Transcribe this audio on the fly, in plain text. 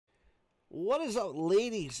What is up,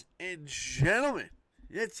 ladies and gentlemen?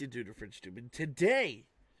 It's your dude, French Tube, and today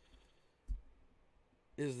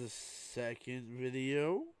is the second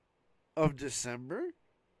video of December.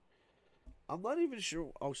 I'm not even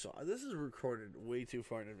sure. Oh, so this is recorded way too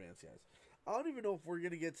far in advance, guys. I don't even know if we're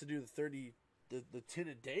gonna get to do the 10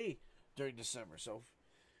 a day during December. So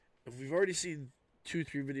if we've already seen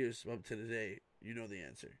 2-3 videos up to today, you know the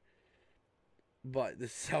answer. But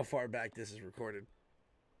this is how far back this is recorded.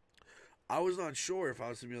 I was not sure if I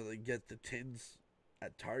was going to be able to get the tins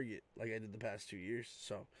at Target like I did the past 2 years.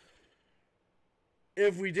 So,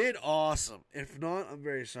 if we did, awesome. If not, I'm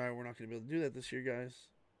very sorry. We're not going to be able to do that this year, guys.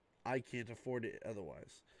 I can't afford it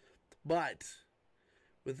otherwise. But,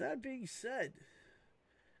 with that being said,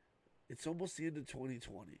 it's almost the end of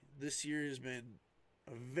 2020. This year has been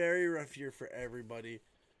a very rough year for everybody.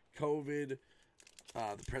 COVID,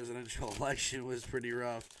 the presidential election was pretty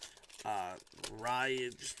rough.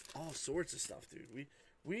 Riot, just all sorts of stuff, dude.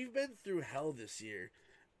 We've been through hell this year,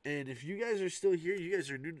 and if you guys are still here, you guys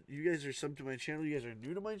are new. You guys are subbed to my channel. You guys are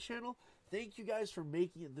new to my channel. Thank you guys for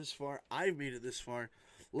making it this far. I've made it this far.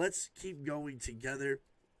 Let's keep going together.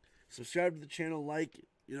 Subscribe to the channel, like,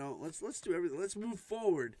 you know. Let's do everything. Let's move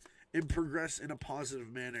forward and progress in a positive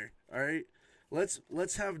manner. All right.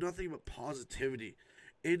 Let's have nothing but positivity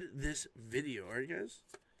in this video. All right, guys.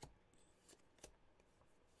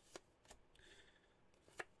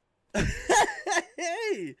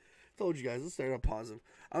 Hey! Told you guys, let's start out positive.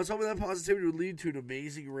 I was hoping that positivity would lead to an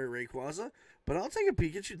amazing rare Rayquaza, but I'll take a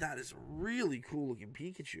Pikachu. That is a really cool looking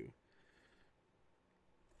Pikachu.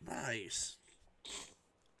 Nice.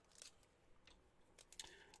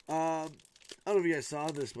 I don't know if you guys saw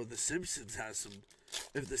this, but The Simpsons has some.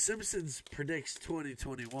 If The Simpsons predicts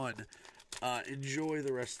 2021, enjoy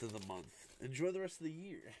the rest of the month. Enjoy the rest of the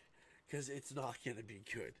year, because it's not going to be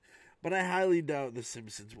good. But I highly doubt The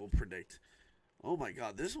Simpsons will predict. Oh my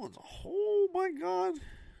god, this one's... Oh my god.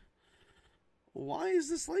 Why is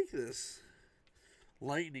this like this?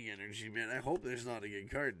 Lightning energy, man. I hope there's not a good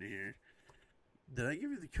card in here. Did I give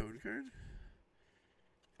you the code card?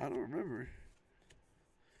 I don't remember.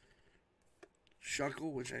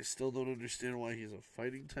 Shuckle, which I still don't understand why he's a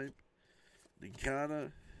fighting type.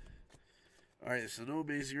 Nincada. Alright, so no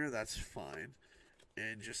Amazing Rare, that's fine.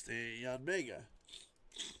 And just a Yanmega.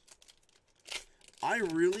 I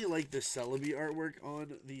really like the Celebi artwork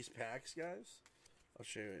on these packs, guys. I'll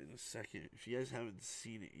show you in a second if you guys haven't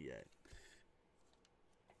seen it yet.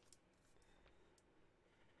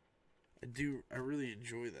 I really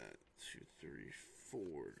enjoy that. 2, 3, 4.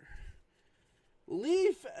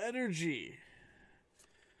 Leaf Energy.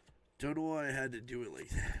 Don't know why I had to do it like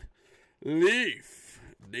that. Leaf.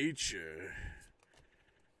 Nature.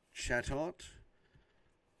 Chatot.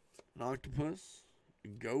 An octopus. A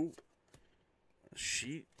goat. A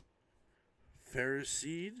sheet.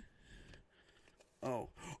 Ferroseed. Oh.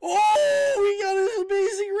 Oh! We got an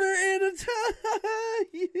amazing rare Anita!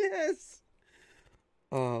 Yes!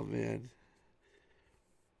 Oh, man.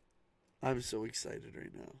 I'm so excited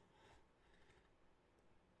right now.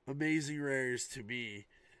 Amazing rares, to me,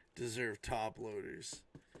 deserve top loaders.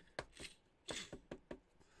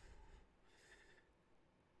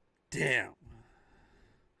 Damn.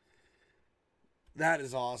 That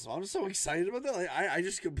is awesome. I'm so excited about that. Like, I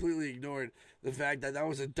just completely ignored the fact that that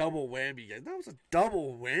was a double whammy, guys. That was a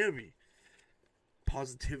double whammy.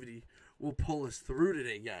 Positivity will pull us through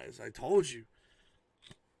today, guys. I told you.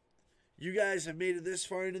 You guys have made it this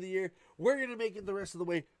far into the year. We're going to make it the rest of the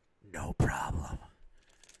way. No problem.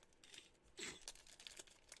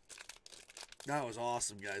 That was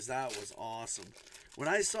awesome, guys. That was awesome. When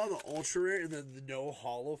I saw the ultra rare and then the no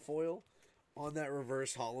holo foil on that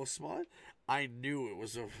reverse holo spot, I knew it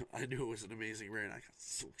was an amazing rare, and I got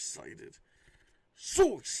so excited.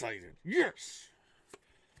 So excited. Yes.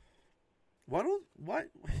 Why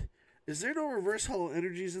is there no reverse holo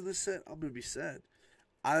energies in this set? I'm gonna be sad.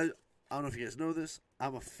 I don't know if you guys know this.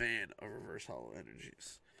 I'm a fan of reverse holo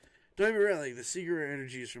energies. Don't get me wrong, like the secret rare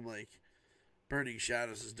energies from like Burning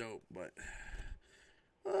Shadows is dope, but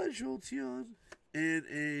Jolteon and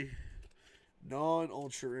a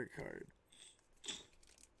non-ultra rare card.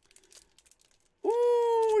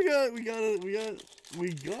 Ooh, we got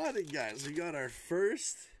it, guys. We got our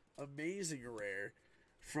first amazing rare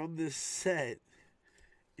from this set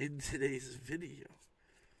in today's video.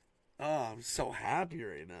 Oh, I'm so happy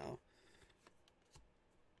right now.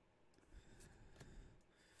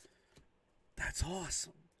 That's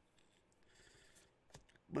awesome.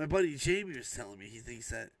 My buddy Jamie was telling me he thinks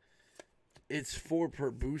that it's 4 per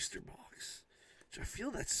booster box, which I feel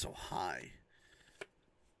that's so high.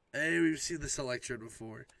 Hey, we've seen this Electrode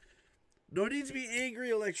before. No need to be angry,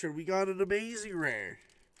 Electro. We got an amazing rare.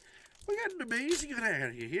 We got an amazing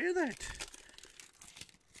rare. You hear that?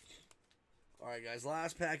 Alright, guys.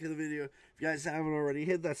 Last pack of the video. If you guys haven't already,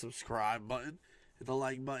 hit that subscribe button. Hit the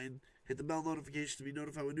like button. Hit the bell notification to be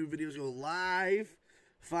notified when new videos go live.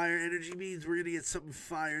 Fire energy means we're going to get something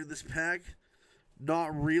fire in this pack.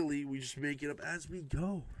 Not really. We just make it up as we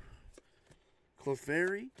go.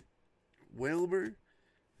 Clefairy. Wailmer.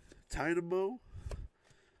 Tynamo.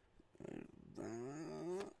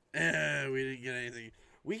 We didn't get anything.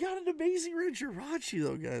 We got an amazing rare Jirachi,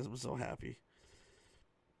 though, guys. I'm so happy.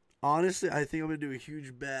 Honestly, I think I'm going to do a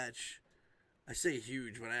huge batch. I say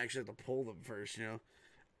huge, but I actually have to pull them first, you know,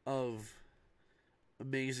 of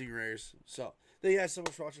amazing rares. So, thank you guys so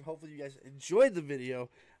much for watching. Hopefully, you guys enjoyed the video.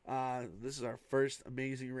 This is our first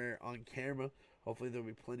amazing rare on camera. Hopefully, there will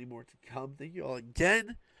be plenty more to come. Thank you all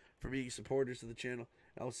again for being supporters of the channel.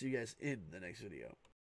 I will see you guys in the next video.